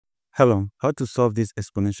Hello, how to solve this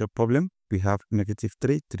exponential problem? We have negative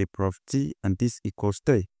 3 to the power of t and this equals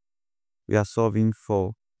 3. We are solving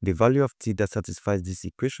for the value of t that satisfies this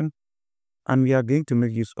equation, and we are going to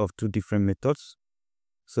make use of two different methods.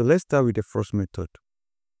 So let's start with the first method.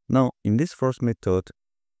 Now in this first method,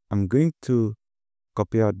 I'm going to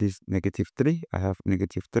copy out this negative 3. I have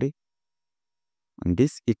negative 3 and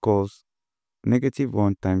this equals negative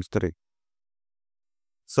 1 times 3.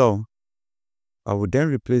 So I will then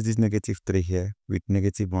replace this negative 3 here with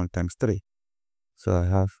negative 1 times 3. So I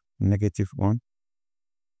have negative 1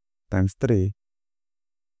 times 3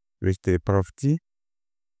 raised to the power of t,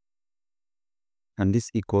 and this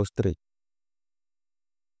equals 3.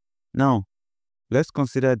 Now, let's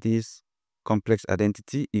consider this complex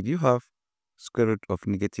identity. If you have square root of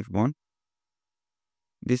negative 1,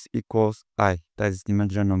 this equals I, that is the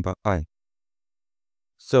imaginary number I.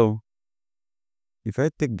 So, if I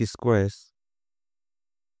take the squares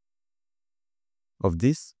of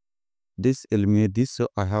this eliminates this, so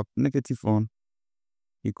I have negative 1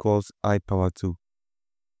 equals I power 2.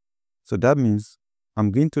 So that means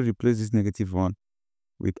I'm going to replace this negative 1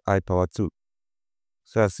 with I power 2.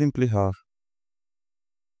 So I simply have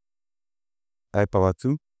I power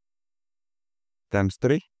 2 times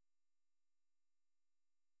 3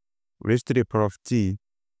 raised to the power of t,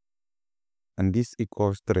 and this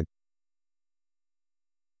equals 3.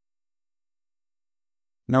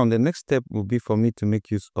 Now the next step will be for me to make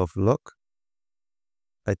use of log.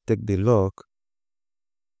 I take the log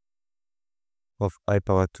of I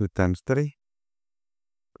power 2 times 3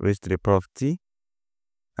 raised to the power of t,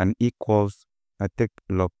 and equals, I take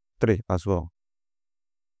log 3 as well.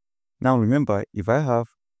 Now remember, if I have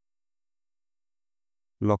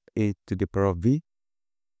log a to the power of b,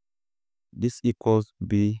 this equals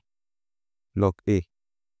b log a.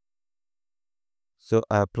 So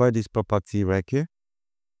I apply this property right here.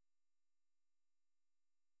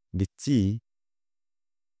 The t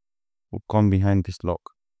will come behind this log.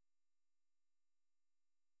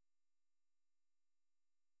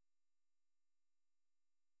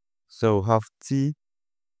 So have t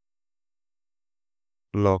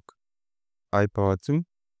log I power 2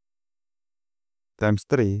 times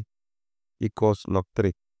 3 equals log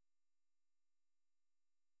 3.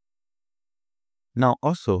 Now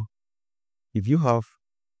also, if you have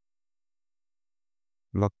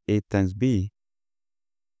log a times b,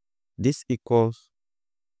 this equals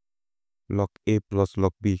log a plus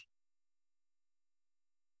log b.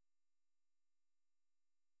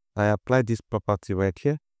 I apply this property right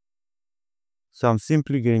here. So I'm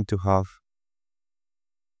simply going to have,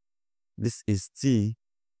 this is t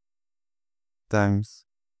times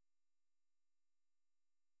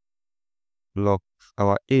log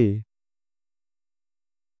our a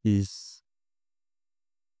is,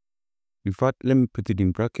 in fact, let me put it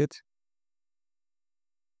in bracket.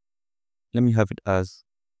 Let me have it as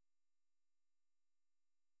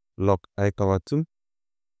log I power 2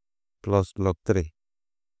 plus log 3.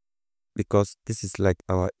 Because this is like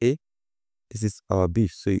our a, this is our b,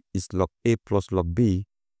 so it's log a plus log b.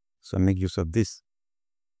 So make use of this.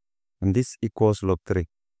 And this equals log 3.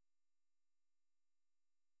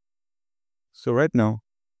 So right now,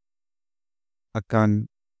 I can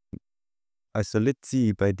isolate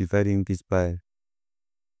t by dividing this by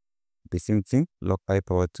the same thing, log I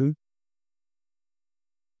power 2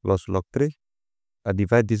 plus log 3. I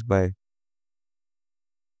divide this by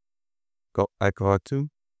log I power 2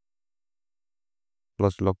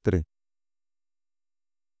 plus log 3.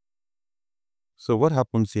 So what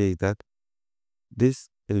happens here is that this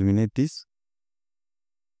eliminates this.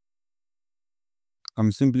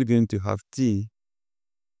 I'm simply going to have t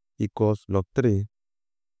equals log 3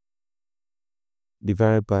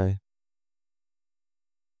 divided by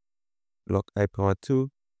log I power 2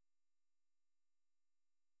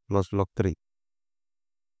 plus log 3.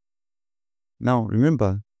 Now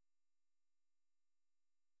remember,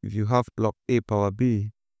 if you have log a power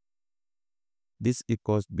b, this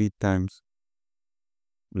equals b times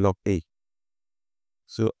log a.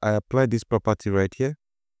 So I apply this property right here.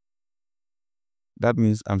 That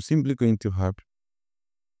means I'm simply going to have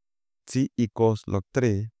t equals log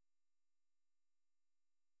 3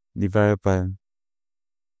 divided by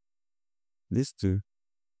these two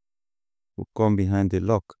will come behind the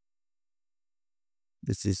log.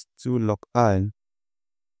 This is 2 log I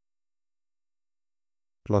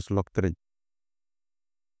plus log 3.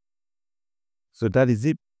 So that is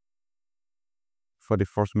it for the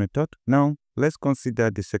first method. Now let's consider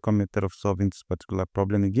the second method of solving this particular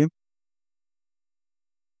problem again.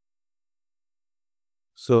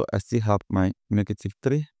 So I still have my negative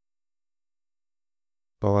 3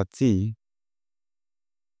 power t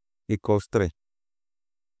equals 3.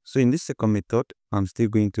 So in this second method, I'm still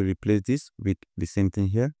going to replace this with the same thing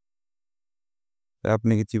here. I have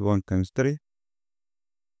negative 1 times 3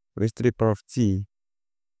 raised to the power of t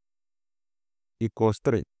equals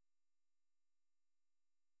 3.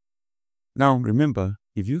 Now remember,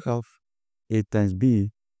 if you have a times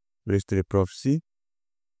b raised to the power of c,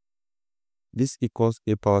 this equals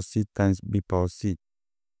a power c times b power c.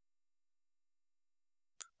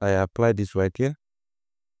 I apply this right here.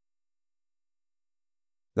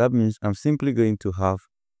 That means I'm simply going to have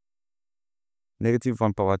negative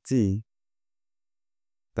 1 power t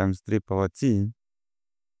times 3 power t,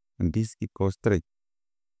 and this equals 3.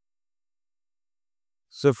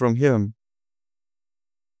 So from here,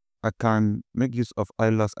 I can make use of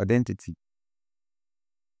Euler's identity.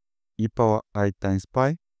 E power I times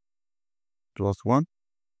pi plus 1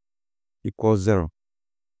 equals 0.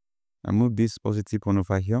 I move this positive 1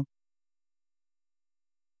 over here.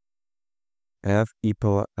 I have e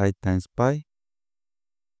power I times pi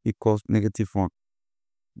equals negative 1.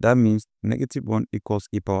 That means negative 1 equals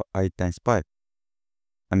e power I times pi.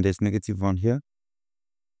 And there's negative 1 here.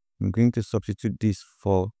 I'm going to substitute this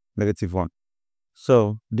for negative 1.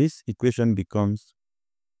 So this equation becomes,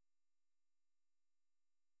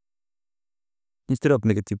 instead of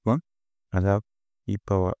negative 1, I have e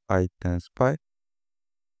power I times pi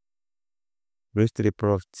raised to the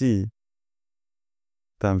power of t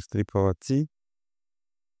times 3 power t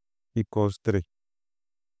equals 3.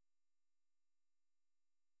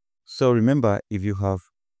 So remember, if you have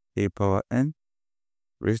a power n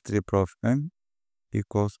raised to the power of n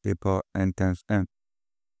equals a power n times n.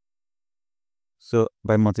 So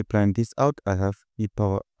by multiplying this out, I have e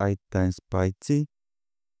power I times pi t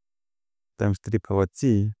times 3 power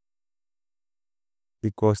t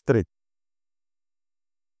equals 3.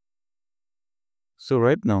 So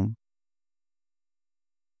right now,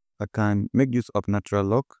 I can make use of natural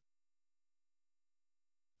log.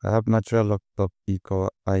 I have natural log of e power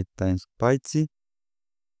I times pi t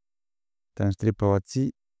times 3 power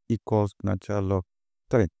t equals natural log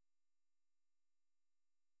 3.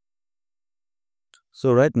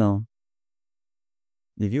 So right now,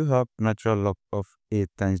 if you have natural log of a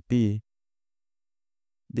times b,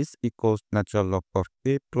 this equals natural log of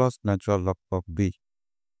a plus natural log of b.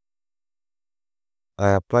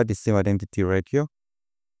 I apply the same identity right here.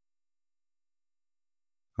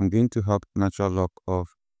 I'm going to have natural log of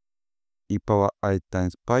e power I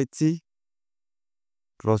times pi t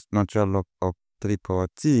plus natural log of 3 power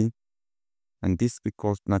t, and this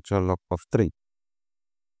equals natural log of 3.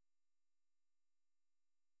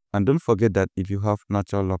 And don't forget that if you have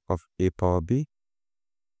natural log of a power b,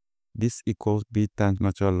 this equals b times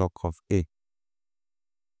natural log of a.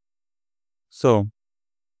 So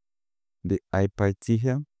the I pi t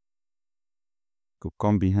here could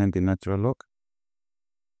come behind the natural log,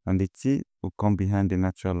 and the t will come behind the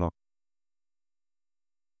natural log.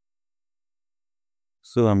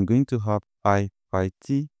 So I'm going to have I pi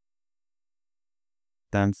t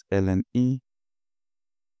times ln e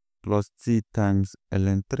plus t times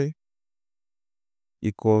ln 3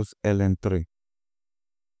 equals ln 3.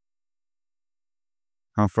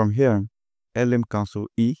 And from here, ln cancel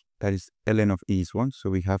e, that is ln of e is 1, so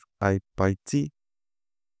we have I pi t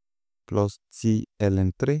plus t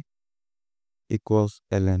ln 3 equals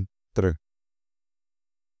ln 3.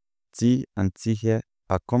 T and t here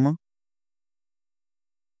are common.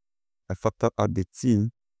 I factor out the t.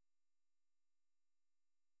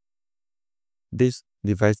 This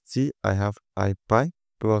divides t, I have I pi,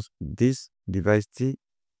 plus this divides t,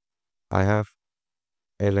 I have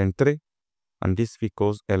ln 3, and this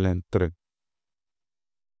equals ln 3.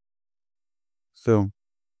 So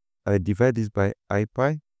I divide this by I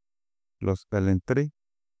pi plus ln 3.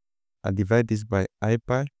 I divide this by I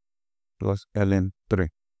pi plus ln 3.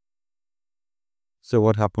 So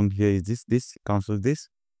what happened here is this cancels this.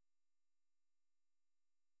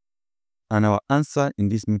 And our answer in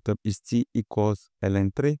this method is t equals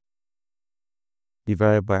ln 3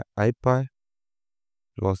 divided by I pi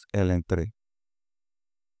plus ln 3.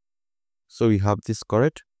 So we have this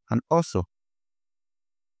correct, and also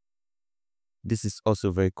this is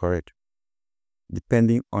also very correct,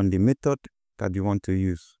 depending on the method that you want to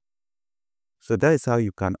use. So that is how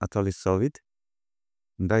you can actually solve it,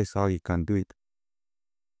 and that is how you can do it.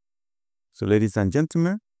 So ladies and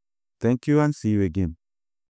gentlemen, thank you and see you again.